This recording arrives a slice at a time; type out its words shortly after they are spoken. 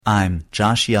I'm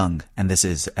Josh Young, and this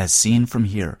is As Seen From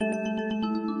Here.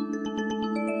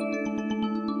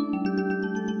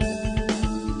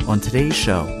 On today's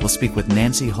show, we'll speak with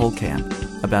Nancy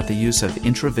Holekamp about the use of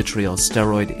intravitreal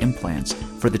steroid implants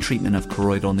for the treatment of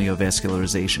choroidal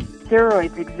neovascularization.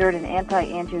 Steroids exert an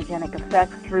anti-angiogenic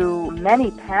effect through many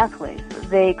pathways.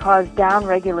 They cause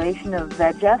downregulation of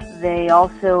VEGF. They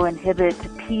also inhibit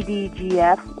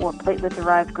PDGF, or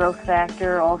platelet-derived growth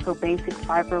factor, also basic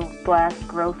fibroblast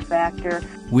growth factor.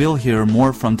 We'll hear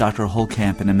more from Dr.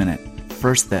 Holekamp in a minute.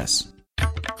 First, this.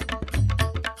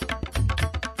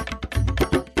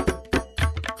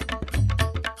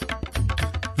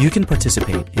 You can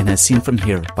participate in As Seen From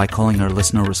Here by calling our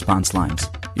listener response lines.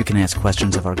 You can ask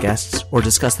questions of our guests or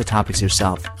discuss the topics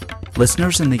yourself.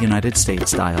 Listeners in the United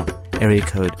States dial area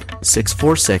code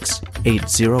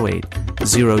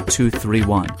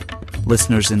 646-808-0231.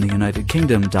 Listeners in the United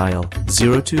Kingdom dial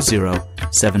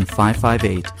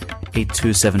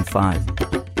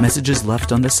 020-7558-8275. Messages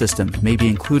left on the system may be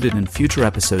included in future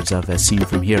episodes of As Seen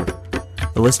From Here.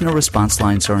 The listener response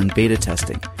lines are in beta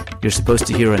testing. You're supposed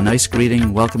to hear a nice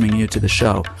greeting welcoming you to the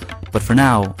show, but for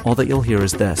now, all that you'll hear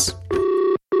is this.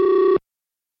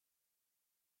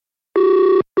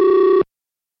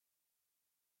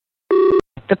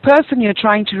 The person you're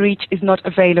trying to reach is not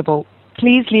available.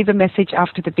 Please leave a message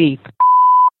after the beep.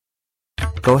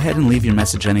 Go ahead and leave your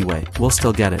message anyway. We'll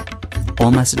still get it. All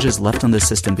messages left on the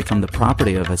system become the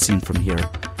property of As Seen From Here.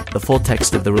 The full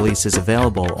text of the release is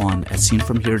available on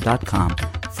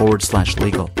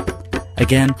asseenfromhere.com/legal.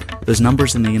 Again, those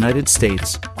numbers in the United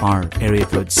States are area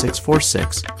code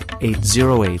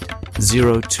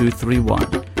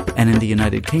 646-808-0231, and in the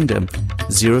United Kingdom,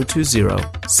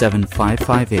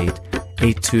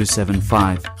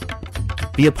 020-7558-8275.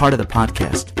 Be a part of the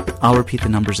podcast. I'll repeat the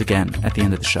numbers again at the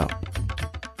end of the show.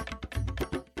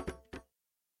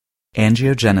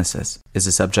 Angiogenesis is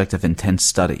a subject of intense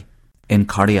study. In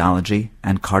cardiology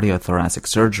and cardiothoracic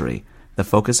surgery, the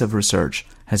focus of research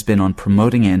has been on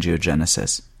promoting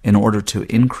angiogenesis in order to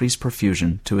increase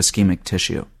perfusion to ischemic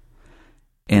tissue.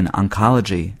 In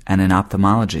oncology and in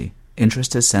ophthalmology,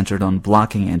 interest is centered on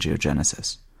blocking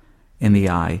angiogenesis. In the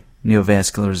eye,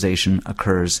 neovascularization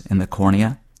occurs in the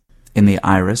cornea, in the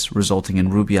iris, resulting in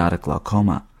rubeotic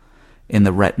glaucoma, in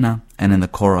the retina, and in the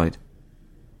choroid.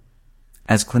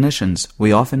 As clinicians,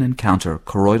 we often encounter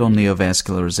choroidal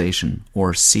neovascularization,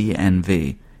 or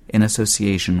CNV, in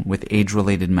association with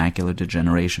age-related macular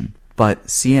degeneration. But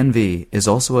CNV is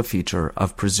also a feature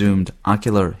of presumed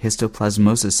ocular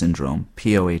histoplasmosis syndrome,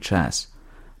 POHS,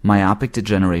 myopic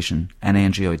degeneration, and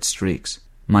angioid streaks.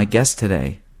 My guest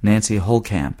today, Nancy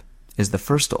Holekamp, is the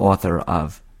first author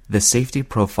of The Safety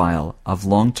Profile of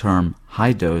Long-Term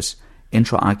High-Dose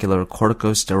Intraocular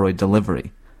Corticosteroid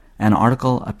Delivery, an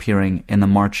article appearing in the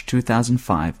March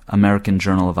 2005 American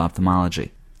Journal of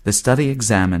Ophthalmology. The study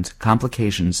examined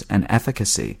complications and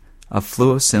efficacy of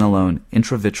fluocinolone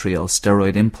intravitreal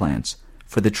steroid implants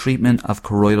for the treatment of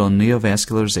choroidal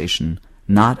neovascularization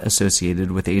not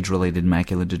associated with age-related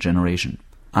macular degeneration.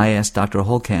 I asked Dr.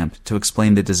 Holekamp to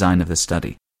explain the design of the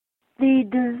study. The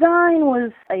design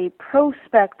was a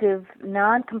prospective,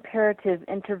 non-comparative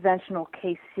interventional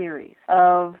case series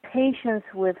of patients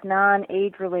with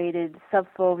non-age-related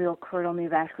subfoveal choroidal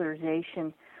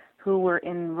neovascularization who were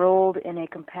enrolled in a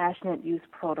compassionate use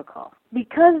protocol.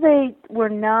 Because they were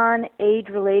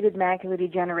non-age-related macular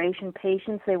degeneration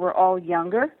patients, they were all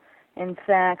younger. In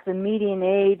fact, the median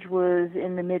age was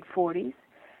in the mid-40s,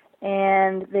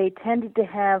 and they tended to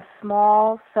have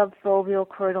small subfoveal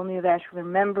choroidal neovascular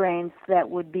membranes that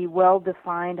would be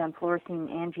well-defined on fluorescein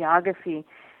angiography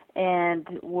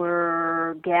and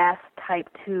were gas type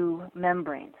 2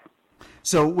 membranes.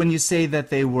 So when you say that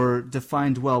they were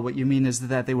defined well, what you mean is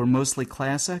that they were mostly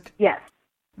classic? Yes.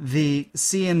 The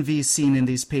CNV seen in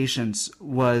these patients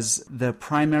was the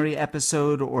primary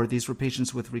episode, or these were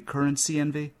patients with recurrent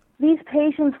CNV? These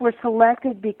patients were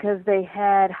selected because they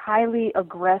had highly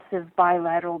aggressive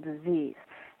bilateral disease.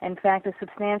 In fact, a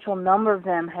substantial number of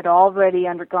them had already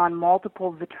undergone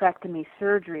multiple vitrectomy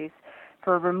surgeries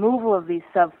for removal of these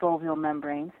subfoveal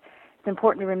membranes. It's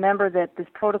important to remember that this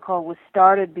protocol was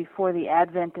started before the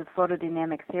advent of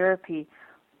photodynamic therapy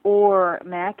or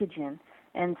Macugen,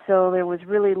 and so there was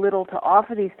really little to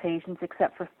offer these patients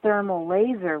except for thermal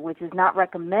laser, which is not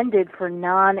recommended for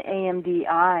non-AMD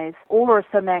eyes, or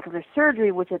submacular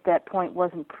surgery, which at that point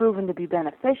wasn't proven to be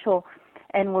beneficial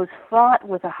and was fraught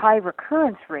with a high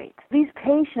recurrence rate. These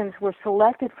patients were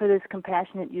selected for this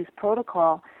compassionate use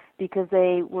protocol because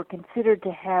they were considered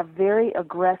to have very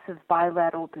aggressive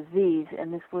bilateral disease,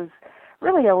 and this was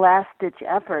really a last-ditch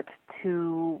effort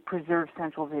to preserve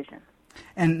central vision.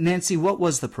 And Nancy, what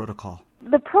was the protocol?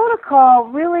 The protocol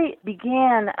really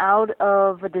began out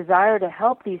of a desire to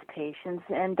help these patients,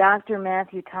 and Dr.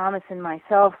 Matthew Thomas and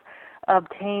myself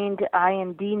obtained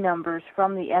IND numbers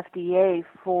from the FDA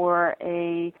for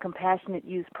a compassionate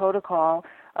use protocol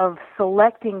of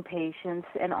selecting patients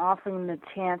and offering them the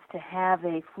chance to have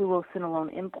a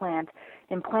fluocinolone implant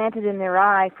implanted in their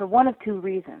eye for one of two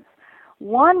reasons.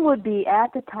 One would be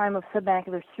at the time of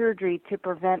submacular surgery to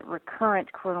prevent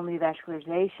recurrent corneal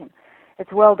neovascularization.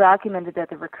 It's well documented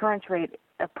that the recurrence rate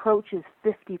approaches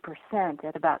 50%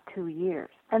 at about 2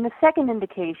 years. And the second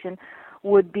indication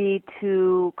would be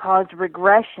to cause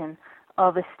regression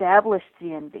of established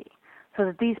CNV, so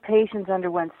that these patients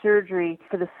underwent surgery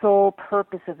for the sole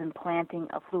purpose of implanting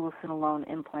a fluocinolone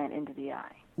implant into the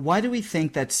eye. Why do we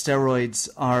think that steroids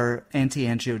are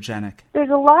anti-angiogenic? There's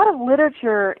a lot of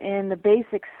literature in the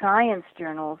basic science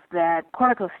journals that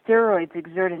corticosteroids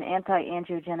exert an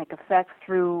anti-angiogenic effect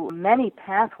through many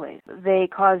pathways. They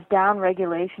cause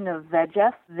downregulation of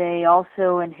VEGF. They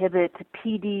also inhibit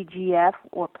PDGF,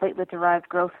 or platelet-derived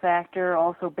growth factor,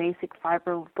 also basic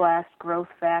fibroblast growth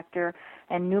factor,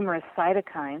 and numerous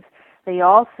cytokines. They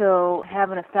also have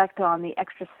an effect on the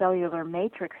extracellular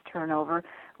matrix turnover,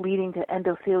 leading to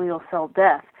endothelial cell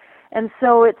death. And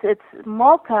so it's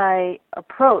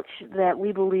multi-approach that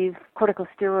we believe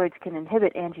corticosteroids can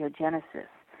inhibit angiogenesis.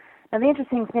 Now the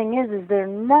interesting thing is they're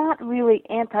not really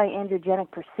anti-angiogenic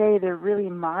per se, they're really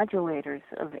modulators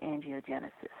of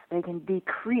angiogenesis. They can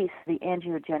decrease the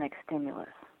angiogenic stimulus.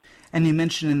 And you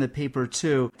mentioned in the paper,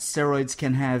 too, steroids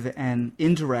can have an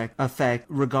indirect effect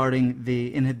regarding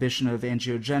the inhibition of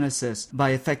angiogenesis by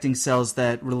affecting cells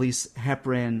that release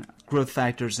heparin, growth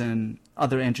factors, and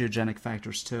other angiogenic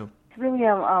factors, too. It's really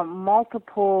a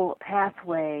multiple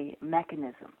pathway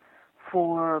mechanism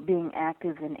for being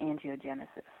active in angiogenesis.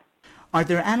 Are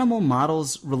there animal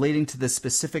models relating to the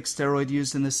specific steroid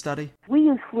used in this study? We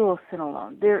use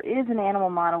fluocinolone. There is an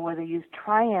animal model where they use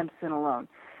triamcinolone,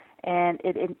 and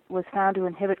it was found to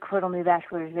inhibit choroidal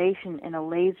neovascularization in a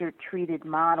laser-treated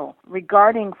model.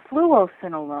 Regarding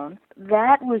fluocinolone,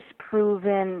 that was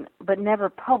proven but never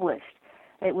published.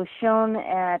 It was shown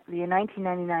at the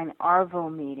 1999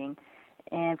 ARVO meeting,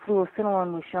 and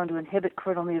fluocinolone was shown to inhibit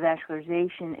choroidal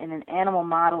neovascularization in an animal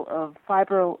model of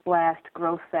fibroblast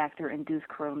growth factor-induced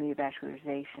choroidal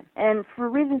neovascularization. And for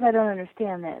reasons I don't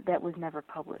understand, that was never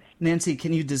published. Nancy,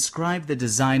 can you describe the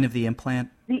design of the implant?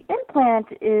 The implant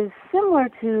is similar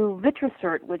to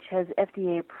Vitrasert, which has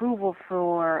FDA approval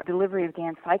for delivery of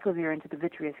ganciclovir into the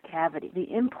vitreous cavity.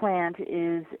 The implant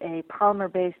is a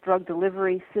polymer-based drug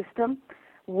delivery system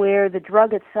where the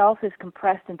drug itself is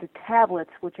compressed into tablets,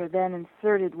 which are then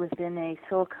inserted within a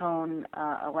silicone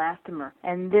elastomer.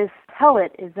 And this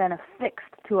pellet is then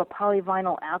affixed to a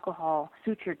polyvinyl alcohol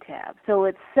suture tab. So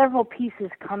it's several pieces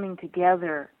coming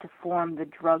together to form the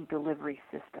drug delivery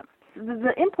system.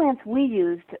 The implants we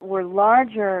used were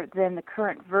larger than the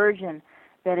current version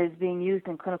that is being used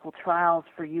in clinical trials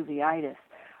for uveitis.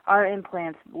 Our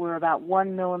implants were about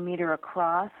 1 millimeter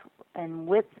across in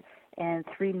width and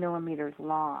 3 millimeters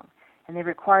long, and they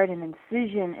required an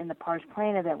incision in the pars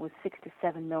plana that was 6 to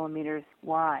 7 millimeters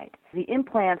wide. The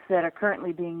implants that are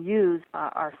currently being used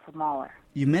are smaller.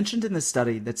 You mentioned in the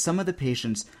study that some of the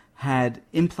patients had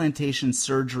implantation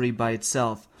surgery by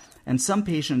itself, and some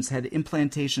patients had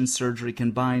implantation surgery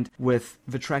combined with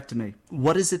vitrectomy.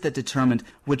 What is it that determined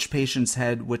which patients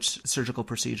had which surgical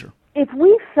procedure? If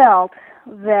we felt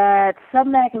that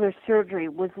submacular surgery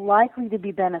was likely to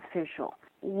be beneficial,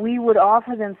 we would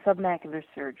offer them submacular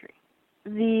surgery.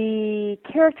 The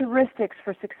characteristics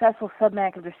for successful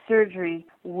submacular surgery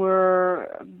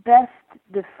were best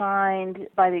defined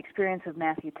by the experience of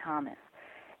Matthew Thomas.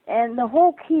 And the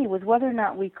whole key was whether or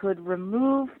not we could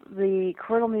remove the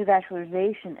choroidal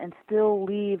neovascularization and still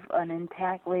leave an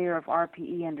intact layer of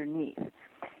RPE underneath.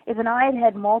 If an eye had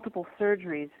had multiple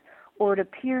surgeries, or it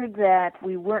appeared that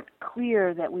we weren't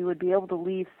clear that we would be able to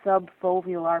leave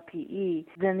subfoveal RPE,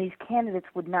 then these candidates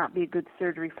would not be a good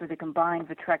surgery for the combined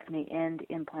vitrectomy and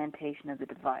implantation of the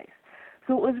device.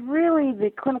 So it was really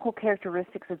the clinical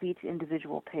characteristics of each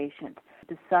individual patient,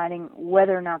 deciding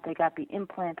whether or not they got the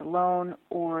implant alone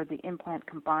or the implant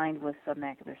combined with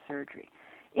submacular surgery.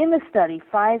 In the study,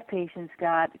 5 patients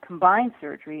got combined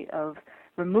surgery of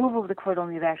removal of the choroidal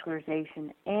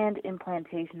neovascularization and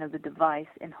implantation of the device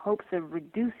in hopes of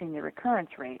reducing the recurrence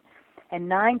rate, and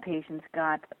 9 patients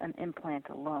got an implant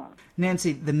alone.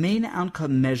 Nancy, the main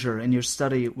outcome measure in your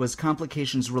study was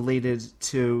complications related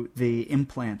to the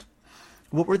implant.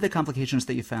 What were the complications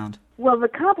that you found? Well, the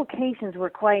complications were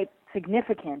quite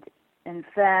significant. In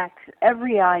fact,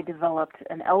 every eye developed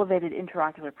an elevated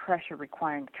intraocular pressure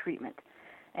requiring treatment.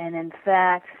 And in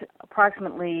fact,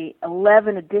 approximately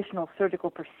 11 additional surgical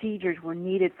procedures were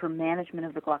needed for management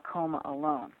of the glaucoma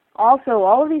alone. Also,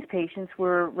 all of these patients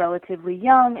were relatively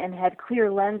young and had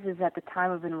clear lenses at the time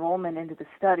of enrollment into the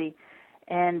study.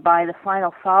 And by the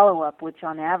final follow-up, which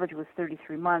on average was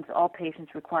 33 months, all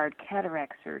patients required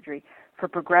cataract surgery for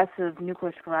progressive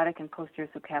nuclear sclerotic and posterior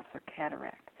subcapsular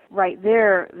cataract. Right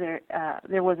there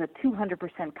was a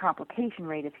 200% complication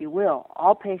rate, if you will.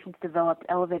 All patients developed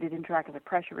elevated intraocular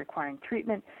pressure requiring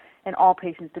treatment, and all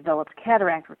patients developed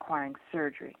cataract requiring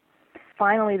surgery.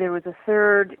 Finally, there was a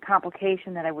third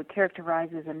complication that I would characterize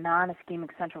as a non-ischemic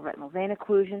central retinal vein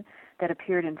occlusion that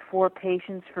appeared in 4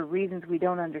 patients for reasons we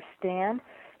don't understand.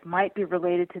 It might be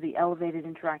related to the elevated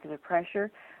intraocular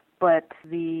pressure, but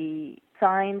the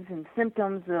signs and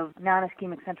symptoms of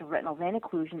non-ischemic central retinal vein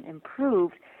occlusion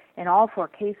improved in all 4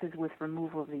 cases with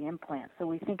removal of the implant. So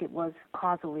we think it was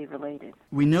causally related.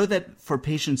 We know that for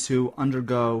patients who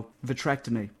undergo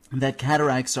vitrectomy, that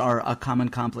cataracts are a common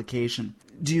complication.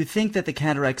 Do you think that the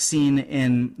cataracts seen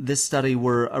in this study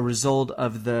were a result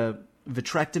of the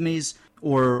vitrectomies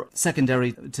or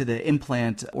secondary to the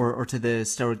implant or to the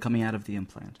steroid coming out of the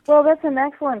implant? Well, that's an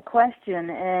excellent question.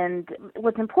 And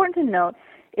what's important to note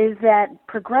is that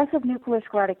progressive nuclear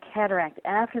sclerotic cataract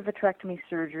after vitrectomy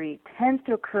surgery tends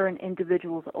to occur in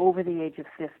individuals over the age of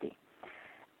 50.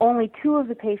 Only 2 of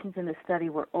the patients in the study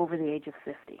were over the age of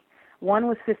 50. One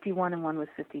was 51 and one was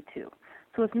 52.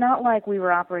 So it's not like we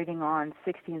were operating on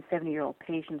 60 and 70-year-old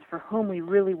patients for whom we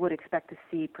really would expect to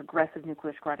see progressive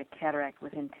nuclear sclerotic cataract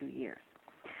within 2 years.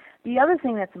 The other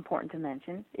thing that's important to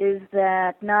mention is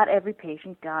that not every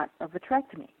patient got a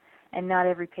vitrectomy, and not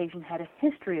every patient had a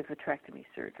history of vitrectomy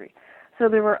surgery. So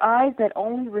there were eyes that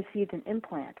only received an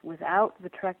implant without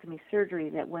vitrectomy surgery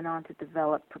that went on to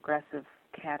develop progressive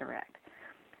cataract.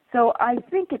 So I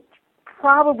think it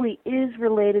probably is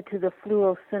related to the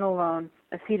fluocinolone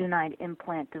acetonide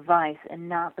implant device and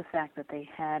not the fact that they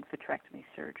had vitrectomy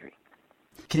surgery.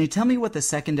 Can you tell me what the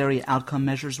secondary outcome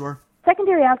measures were?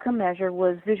 Secondary outcome measure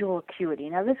was visual acuity.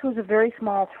 Now, this was a very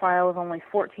small trial of only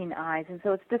 14 eyes, and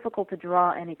so it's difficult to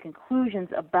draw any conclusions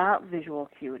about visual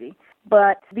acuity.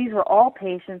 But these were all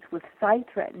patients with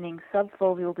sight-threatening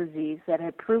subfoveal disease that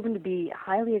had proven to be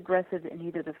highly aggressive in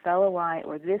either the fellow eye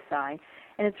or this eye.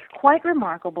 And it's quite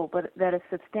remarkable that a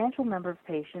substantial number of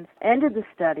patients ended the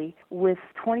study with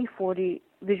 20/40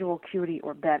 visual acuity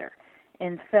or better.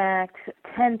 In fact,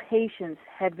 10 patients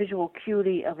had visual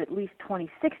acuity of at least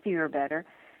 20/60 or better,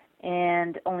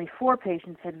 and only 4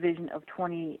 patients had vision of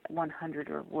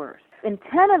 20/100 or worse. In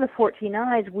 10 of the 14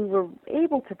 eyes, we were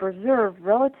able to preserve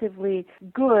relatively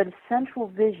good central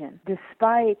vision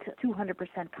despite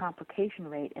 200% complication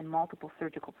rate in multiple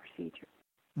surgical procedures.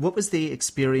 What was the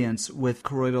experience with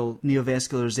choroidal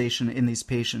neovascularization in these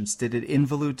patients? Did it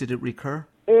involute? Did it recur?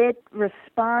 It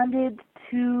responded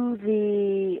to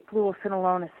the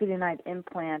fluocinolone acetonide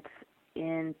implant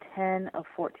in 10 of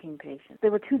 14 patients.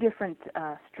 There were 2 different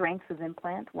strengths of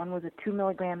implant. One was a 2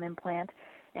 milligram implant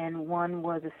and one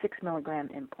was a 6 milligram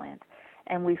implant.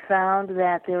 And we found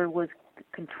that there was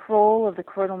control of the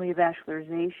choroidal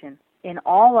neovascularization in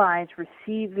all eyes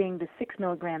receiving the 6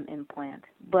 milligram implant,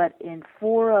 but in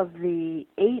 4 of the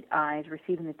 8 eyes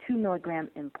receiving the 2 milligram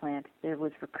implant, there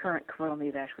was recurrent choroidal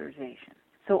neovascularization.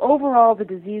 So overall, the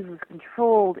disease was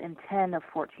controlled in 10 of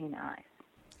 14 eyes.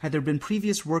 Had there been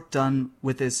previous work done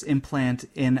with this implant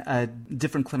in a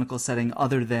different clinical setting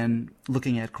other than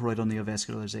looking at choroidal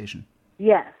neovascularization?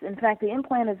 Yes. In fact, the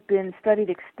implant has been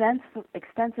studied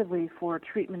extensively for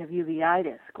treatment of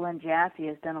uveitis. Glenn Jaffe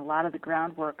has done a lot of the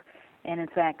groundwork, and in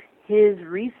fact, his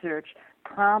research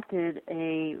prompted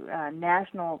a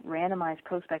national randomized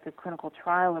prospective clinical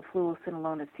trial of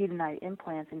fluocinolone acetonide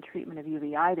implants in treatment of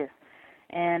uveitis.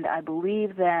 And I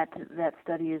believe that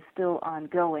study is still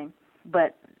ongoing,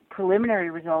 but preliminary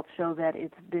results show that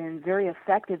it's been very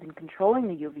effective in controlling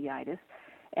the uveitis,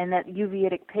 and that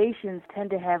uveitic patients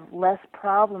tend to have less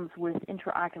problems with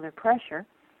intraocular pressure,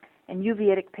 and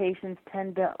uveitic patients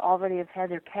tend to already have had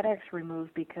their cataracts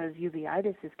removed because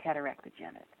uveitis is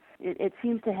cataractogenic. It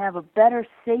seems to have a better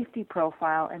safety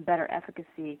profile and better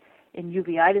efficacy in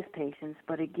uveitis patients,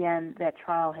 but again, that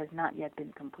trial has not yet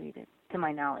been completed, to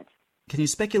my knowledge. Can you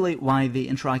speculate why the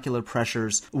intraocular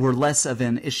pressures were less of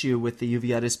an issue with the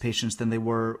uveitis patients than they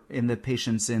were in the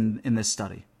patients in this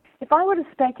study? If I were to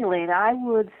speculate, I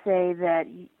would say that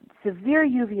severe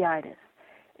uveitis,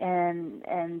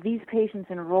 and these patients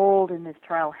enrolled in this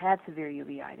trial had severe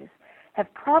uveitis,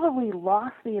 have probably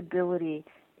lost the ability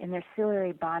in their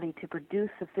ciliary body to produce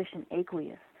sufficient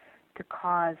aqueous to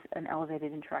cause an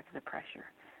elevated intraocular pressure.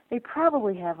 They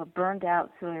probably have a burned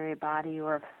out ciliary body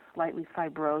or a slightly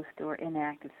fibrosed or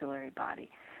inactive ciliary body.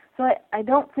 So I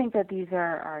don't think that these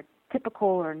are typical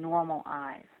or normal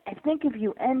eyes. I think if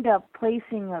you end up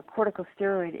placing a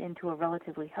corticosteroid into a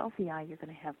relatively healthy eye, you're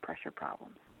going to have pressure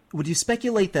problems. Would you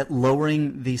speculate that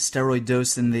lowering the steroid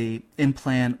dose in the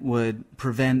implant would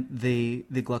prevent the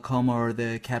glaucoma or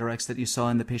the cataracts that you saw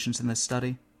in the patients in this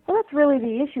study? Well, that's really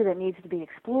the issue that needs to be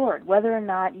explored, whether or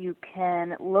not you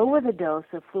can lower the dose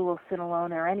of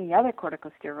fluocinolone or any other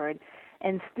corticosteroid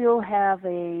and still have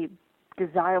a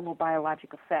desirable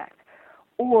biologic effect.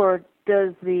 Or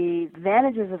does the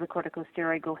advantages of the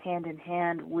corticosteroid go hand in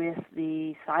hand with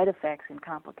the side effects and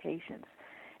complications?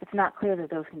 It's not clear that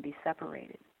those can be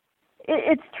separated.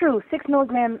 It's true, 6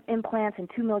 milligram implants and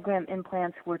 2 milligram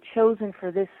implants were chosen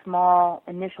for this small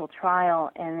initial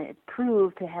trial, and it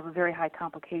proved to have a very high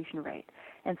complication rate.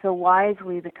 And so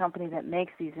wisely, the company that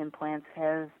makes these implants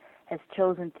has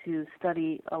chosen to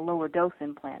study a lower dose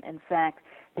implant. In fact,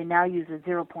 they now use a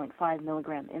 0.5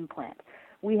 milligram implant.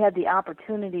 We had the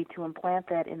opportunity to implant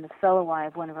that in the fellow eye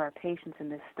of one of our patients in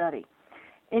this study.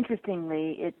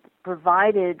 Interestingly, it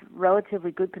provided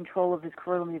relatively good control of his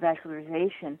choroidal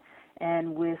neovascularization,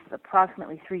 and with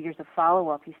approximately 3 years of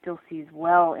follow-up, he still sees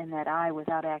well in that eye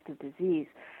without active disease.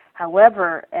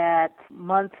 However, at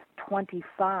month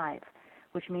 25,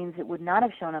 which means it would not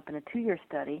have shown up in a 2-year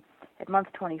study, at month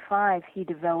 25, he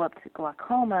developed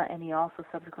glaucoma, and he also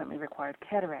subsequently required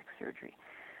cataract surgery.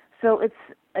 So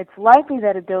it's likely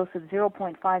that a dose of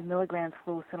 0.5 milligrams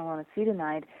fluocinolone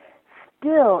acetonide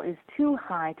still is too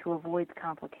high to avoid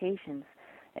complications,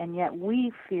 and yet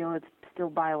we feel it's still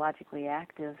biologically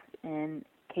active in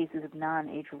cases of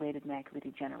non-age-related macular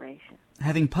degeneration.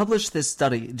 Having published this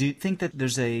study, do you think that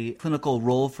there's a clinical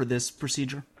role for this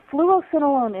procedure?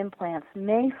 Fluocinolone implants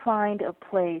may find a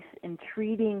place in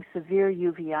treating severe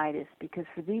uveitis because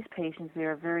for these patients there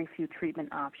are very few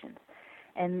treatment options.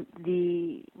 And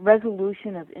the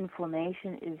resolution of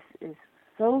inflammation is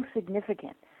so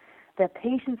significant that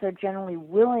patients are generally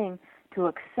willing to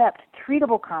accept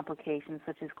treatable complications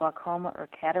such as glaucoma or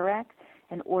cataract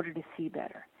in order to see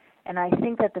better. And I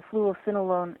think that the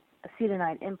fluocinolone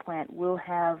acetonide implant will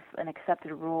have an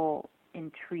accepted role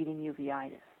in treating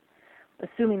uveitis,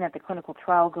 assuming that the clinical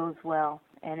trial goes well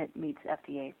and it meets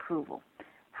FDA approval.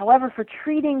 However, for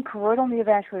treating choroidal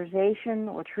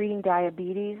neovascularization or treating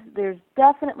diabetes, there's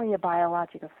definitely a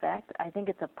biologic effect. I think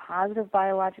it's a positive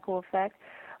biological effect,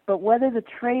 but whether the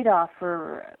trade-off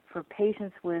for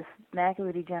patients with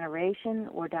macular degeneration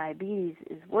or diabetes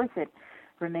is worth it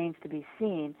remains to be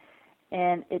seen.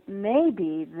 And it may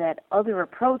be that other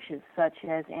approaches, such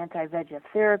as anti-VEGF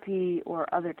therapy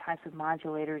or other types of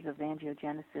modulators of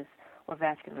angiogenesis or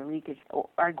vascular leakage,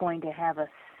 are going to have a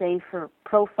safer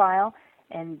profile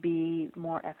and be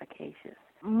more efficacious.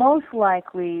 Most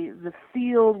likely, the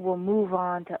field will move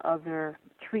on to other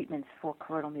treatments for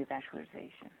choroidal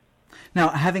neovascularization. Now,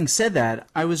 having said that,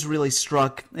 I was really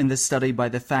struck in this study by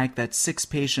the fact that 6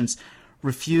 patients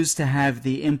refused to have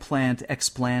the implant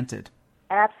explanted.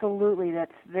 Absolutely,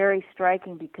 that's very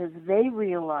striking because they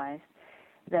realized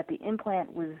that the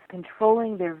implant was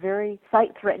controlling their very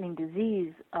sight-threatening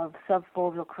disease of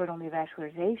subfoveal choroidal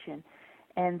neovascularization,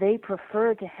 and they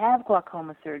preferred to have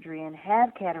glaucoma surgery and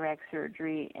have cataract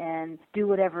surgery and do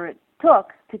whatever it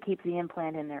took to keep the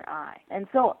implant in their eye. And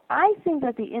so I think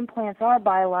that the implants are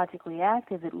biologically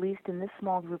active, at least in this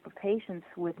small group of patients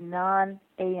with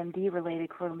non-AMD-related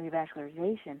choroidal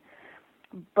neovascularization.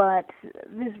 But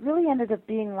this really ended up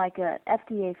being like a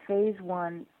FDA Phase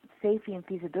 1 safety and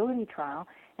feasibility trial,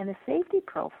 and the safety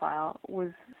profile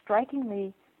was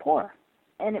strikingly poor.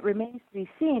 And it remains to be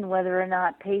seen whether or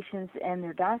not patients and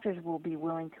their doctors will be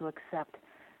willing to accept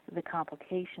the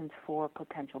complications for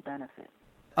potential benefit.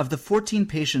 Of the 14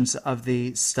 patients of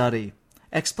the study,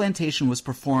 explantation was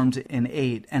performed in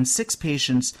 8, and 6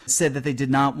 patients said that they did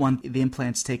not want the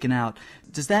implants taken out.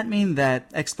 Does that mean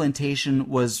that explantation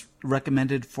was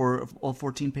recommended for all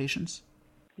 14 patients?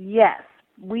 Yes.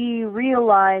 We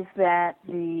realized that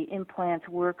the implants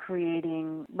were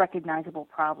creating recognizable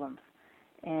problems.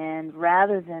 And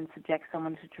rather than subject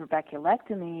someone to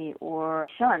trabeculectomy or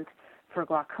shunt for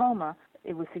glaucoma,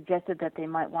 it was suggested that they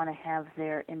might want to have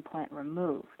their implant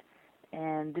removed.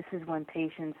 And this is when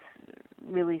patients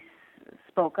really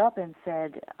spoke up and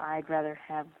said, I'd rather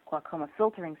have glaucoma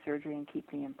filtering surgery and keep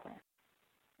the implant.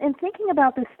 In thinking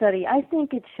about this study, I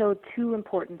think it showed 2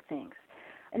 important things.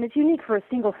 And it's unique for a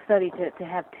single study to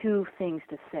have 2 things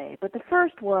to say. But the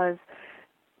first was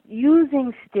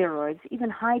using steroids, even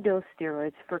high-dose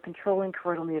steroids, for controlling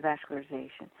choroidal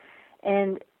neovascularization.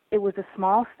 And It was a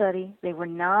small study. They were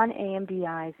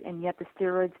non-AMDIs, and yet the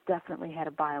steroids definitely had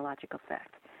a biologic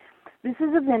effect. This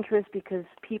is of interest because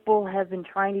people have been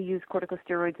trying to use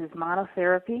corticosteroids as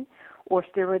monotherapy or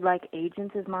steroid-like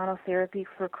agents as monotherapy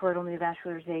for choroidal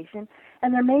neovascularization,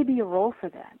 and there may be a role for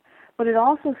that. But it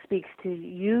also speaks to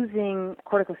using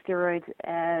corticosteroids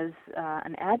as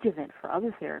an adjuvant for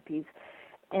other therapies,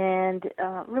 and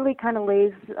really kind of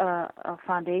lays a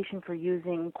foundation for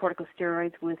using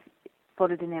corticosteroids with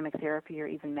photodynamic therapy or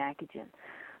even Macogen.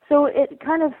 So it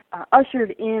kind of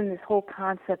ushered in this whole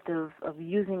concept of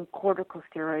using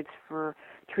corticosteroids for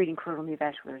treating choroidal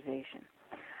neovascularization.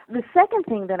 The second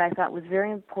thing that I thought was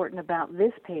very important about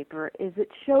this paper is it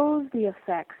shows the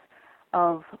effects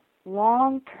of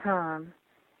long-term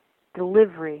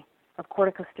delivery of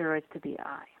corticosteroids to the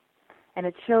eye. And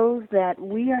it shows that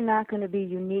we are not going to be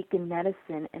unique in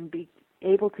medicine and be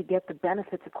able to get the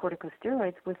benefits of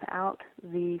corticosteroids without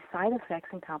the side effects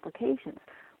and complications.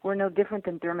 We're no different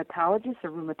than dermatologists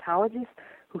or rheumatologists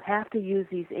who have to use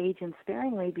these agents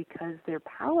sparingly because they're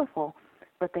powerful,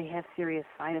 but they have serious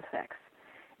side effects.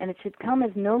 And it should come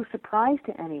as no surprise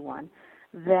to anyone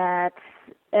that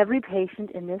every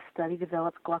patient in this study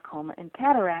develops glaucoma and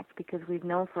cataract because we've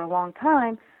known for a long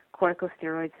time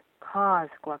corticosteroids cause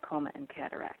glaucoma and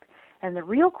cataract. And the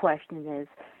real question is,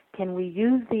 can we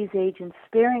use these agents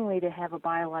sparingly to have a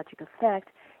biologic effect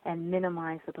and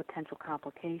minimize the potential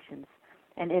complications?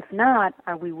 And if not,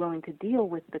 are we willing to deal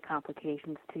with the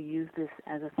complications to use this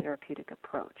as a therapeutic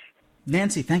approach?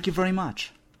 Nancy, thank you very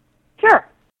much. Sure.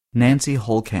 Nancy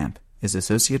Holekamp is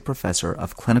Associate Professor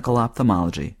of Clinical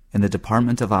Ophthalmology in the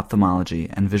Department of Ophthalmology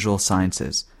and Visual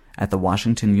Sciences at the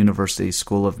Washington University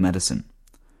School of Medicine.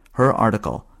 Her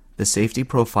article, The Safety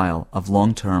Profile of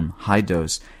Long-Term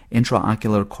High-Dose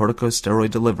Intraocular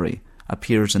Corticosteroid Delivery,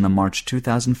 appears in the March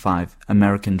 2005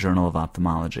 American Journal of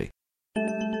Ophthalmology.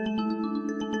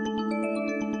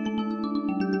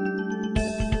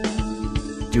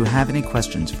 Do you have any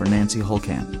questions for Nancy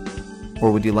Holekamp?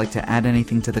 Or would you like to add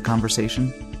anything to the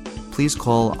conversation? Please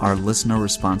call our listener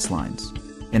response lines.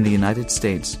 In the United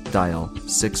States, dial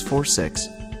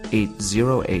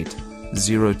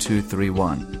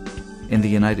 646-808-0231. In the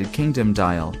United Kingdom,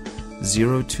 dial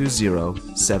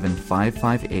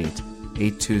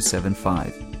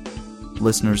 020-7558-8275.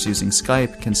 Listeners using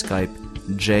Skype can Skype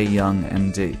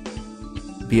JYoungMD.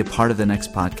 Be a part of the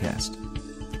next podcast.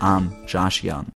 I'm Josh Young.